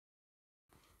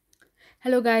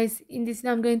Hello guys, in this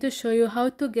video I'm going to show you how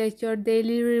to get your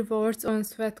daily rewards on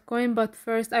Sweatcoin, but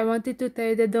first I wanted to tell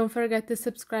you that don't forget to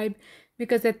subscribe,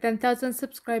 because at 10,000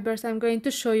 subscribers I'm going to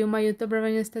show you my YouTube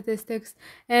revenue statistics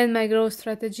and my growth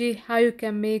strategy, how you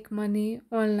can make money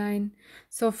online.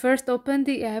 So first open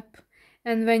the app,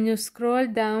 and when you scroll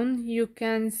down you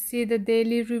can see the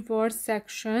daily rewards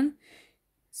section.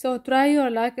 So try your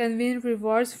luck and win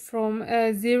rewards from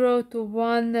 0 to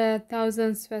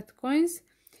 1,000 Sweatcoins.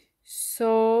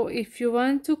 So if you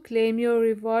want to claim your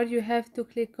reward, you have to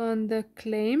click on the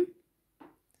claim.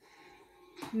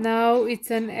 Now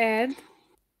it's an ad,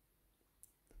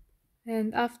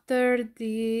 and after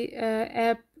the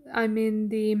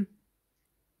the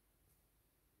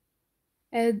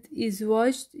ad is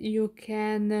watched, you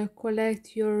can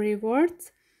collect your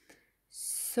rewards.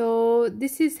 So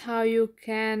this is how you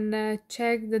can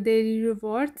check the daily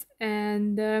rewards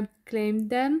and claim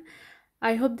them.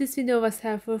 I hope this video was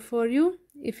helpful for you.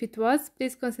 If it was,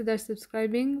 please consider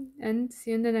subscribing, and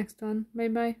see you in the next one. Bye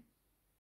bye.